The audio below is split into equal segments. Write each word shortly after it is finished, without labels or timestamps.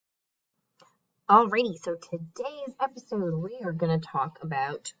Alrighty, so today's episode we are going to talk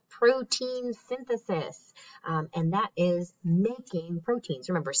about protein synthesis, and that is making proteins.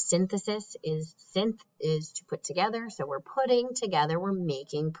 Remember, synthesis is to put together, so we're putting together, we're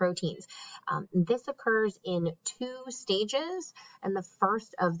making proteins. This occurs in two stages, and the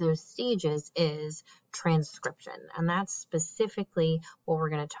first of those stages is transcription, and that's specifically what we're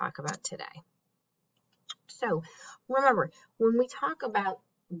going to talk about today. So remember, when we talk about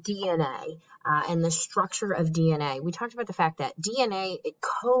DNA and the structure of DNA, we talked about the fact that DNA, it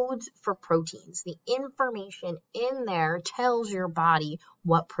codes for proteins. The information in there tells your body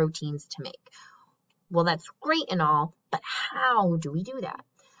what proteins to make. Well, that's great and all, but how do we do that?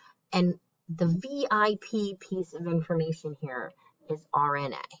 And the VIP piece of information here is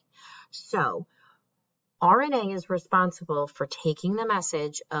RNA. So RNA is responsible for taking the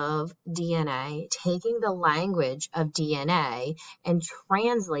message of DNA, taking the language of DNA, and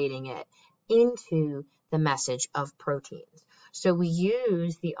translating it into the message of proteins. So we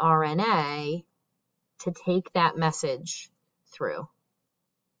use the RNA to take that message through.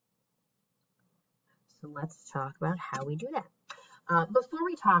 So let's talk about how we do that. Before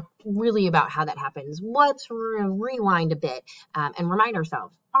we talk really about how that happens, let's rewind a bit and remind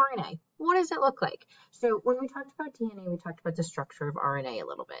ourselves, RNA, what does it look like? So when we talked about DNA, we talked about the structure of RNA a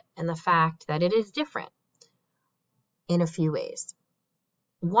little bit and the fact that it is different in a few ways.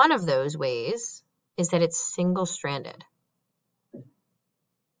 One of those ways is that it's single-stranded.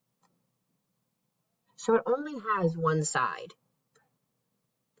 So it only has one side.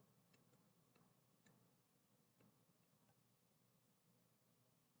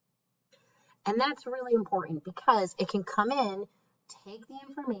 And that's really important because it can come in, take the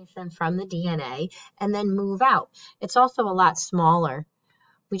information from the DNA, and then move out. It's also a lot smaller.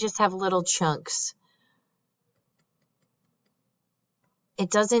 We just have little chunks. It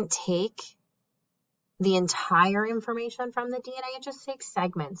doesn't take the entire information from the DNA. It just takes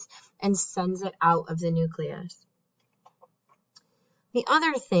segments and sends it out of the nucleus. The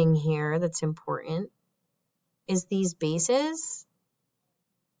other thing here that's important is these bases.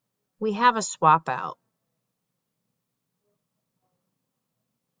 We have a swap out.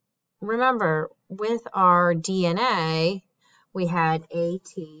 Remember, with our DNA, we had A,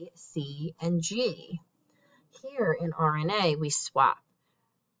 T, C, and G. Here in RNA, we swap.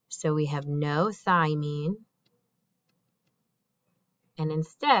 So we have no thymine, and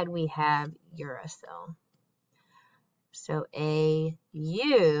instead we have uracil. So A,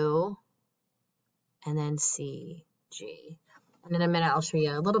 U, and then C, G. And in a minute, I'll show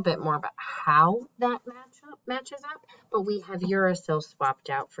you a little bit more about how that matches up, but we have uracil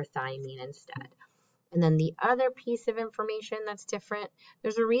swapped out for thymine instead. And then the other piece of information that's different,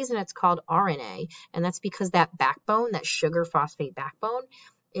 there's a reason it's called RNA, and that's because that backbone, that sugar phosphate backbone,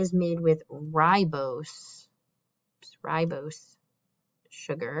 is made with ribose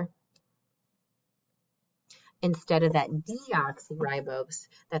sugar, instead of that deoxyribose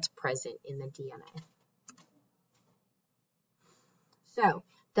that's present in the DNA. So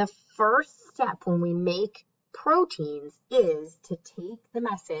the first step when we make proteins is to take the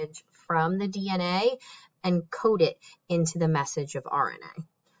message from the DNA and code it into the message of RNA.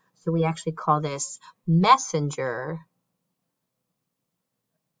 So we actually call this messenger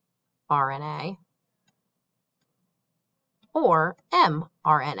RNA or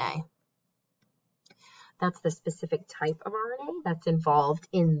mRNA. That's the specific type of RNA that's involved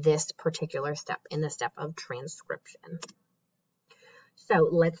in this particular step, in the step of transcription. So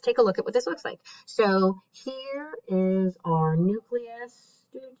let's take a look at what this looks like. So here is our nucleus.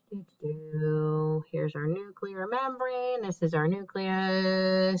 Here's our nuclear membrane. This is our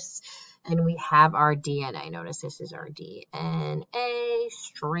nucleus. And we have our DNA. Notice this is our DNA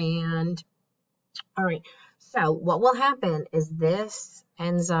strand. All right. So what will happen is this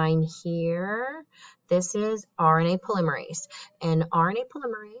enzyme here, this is RNA polymerase. And RNA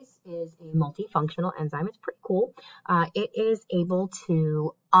polymerase is a multifunctional enzyme. It's pretty cool. It is able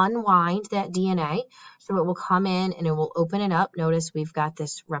to unwind that DNA. So it will come in and it will open it up. Notice we've got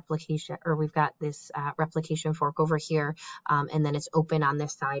this replication, or we've got this replication fork over here, and then it's open on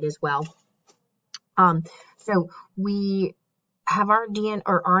this side as well. So we have our DNA,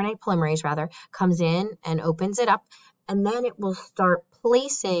 or RNA polymerase rather, comes in and opens it up, and then it will start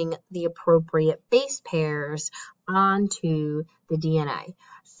placing the appropriate base pairs onto the DNA.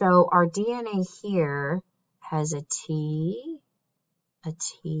 So our DNA here has a T, a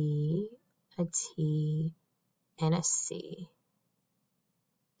T, a T, and a C.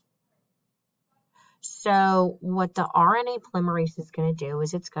 So what the RNA polymerase is going to do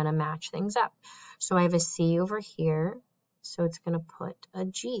is it's going to match things up. So I have a C over here, So it's going to put a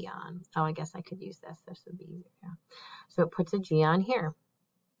G on. Oh, I guess I could use this. This would be easier. Yeah. So it puts a G on here.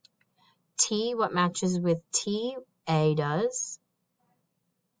 T, what matches with T? A does.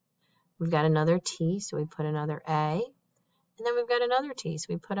 We've got another T, so we put another A. And then we've got another T, so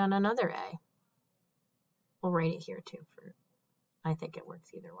we put on another A. We'll write it here too. I think it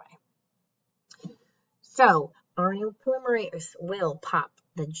works either way. So RNA polymerase will pop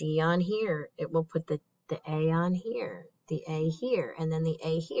the G on here. It will put the A on here, the A here, and then the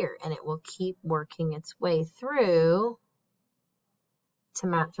A here. And it will keep working its way through to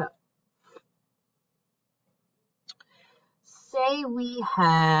match up. Say we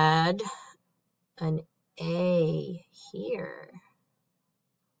had an A here.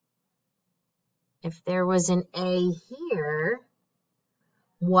 If there was an A here,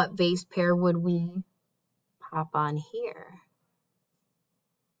 what base pair would we pop on here?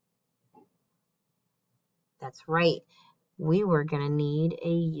 That's right. We were going to need a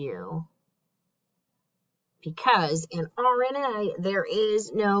U. Because in RNA, there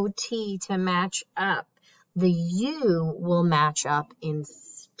is no T to match up. The U will match up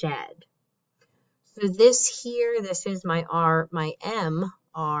instead. So this here, this is my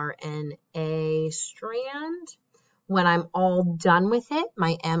mRNA strand. When I'm all done with it,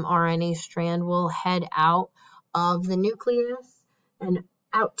 my mRNA strand will head out of the nucleus and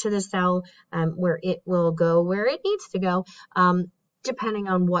out to the cell where it will go where it needs to go, depending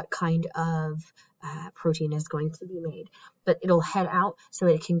on what kind of protein is going to be made. But it'll head out so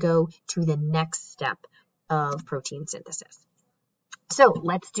it can go to the next step of protein synthesis. So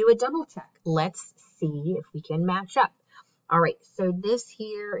let's do a double check. Let's see if we can match up. All right, so this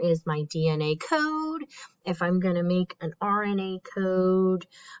here is my DNA code. If I'm going to make an RNA code,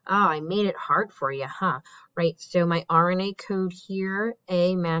 I made it hard for you, huh? Right, so my RNA code here,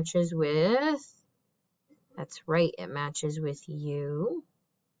 A matches with, that's right, it matches with U.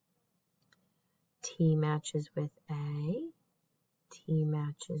 T matches with A. T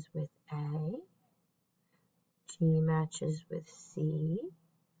matches with A. G matches with C.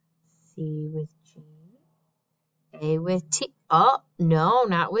 C with G. A with T. Oh, no,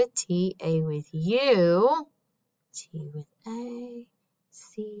 not with T. A with U. T with A.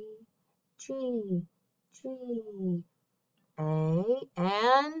 C. G. G. A.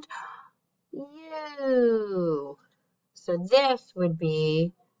 And U. So this would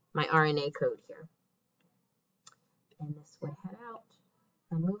be my RNA code here. And this would head out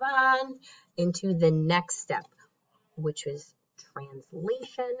and move on into the next step, which is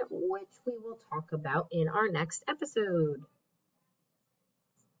translation, which we will talk about in our next episode.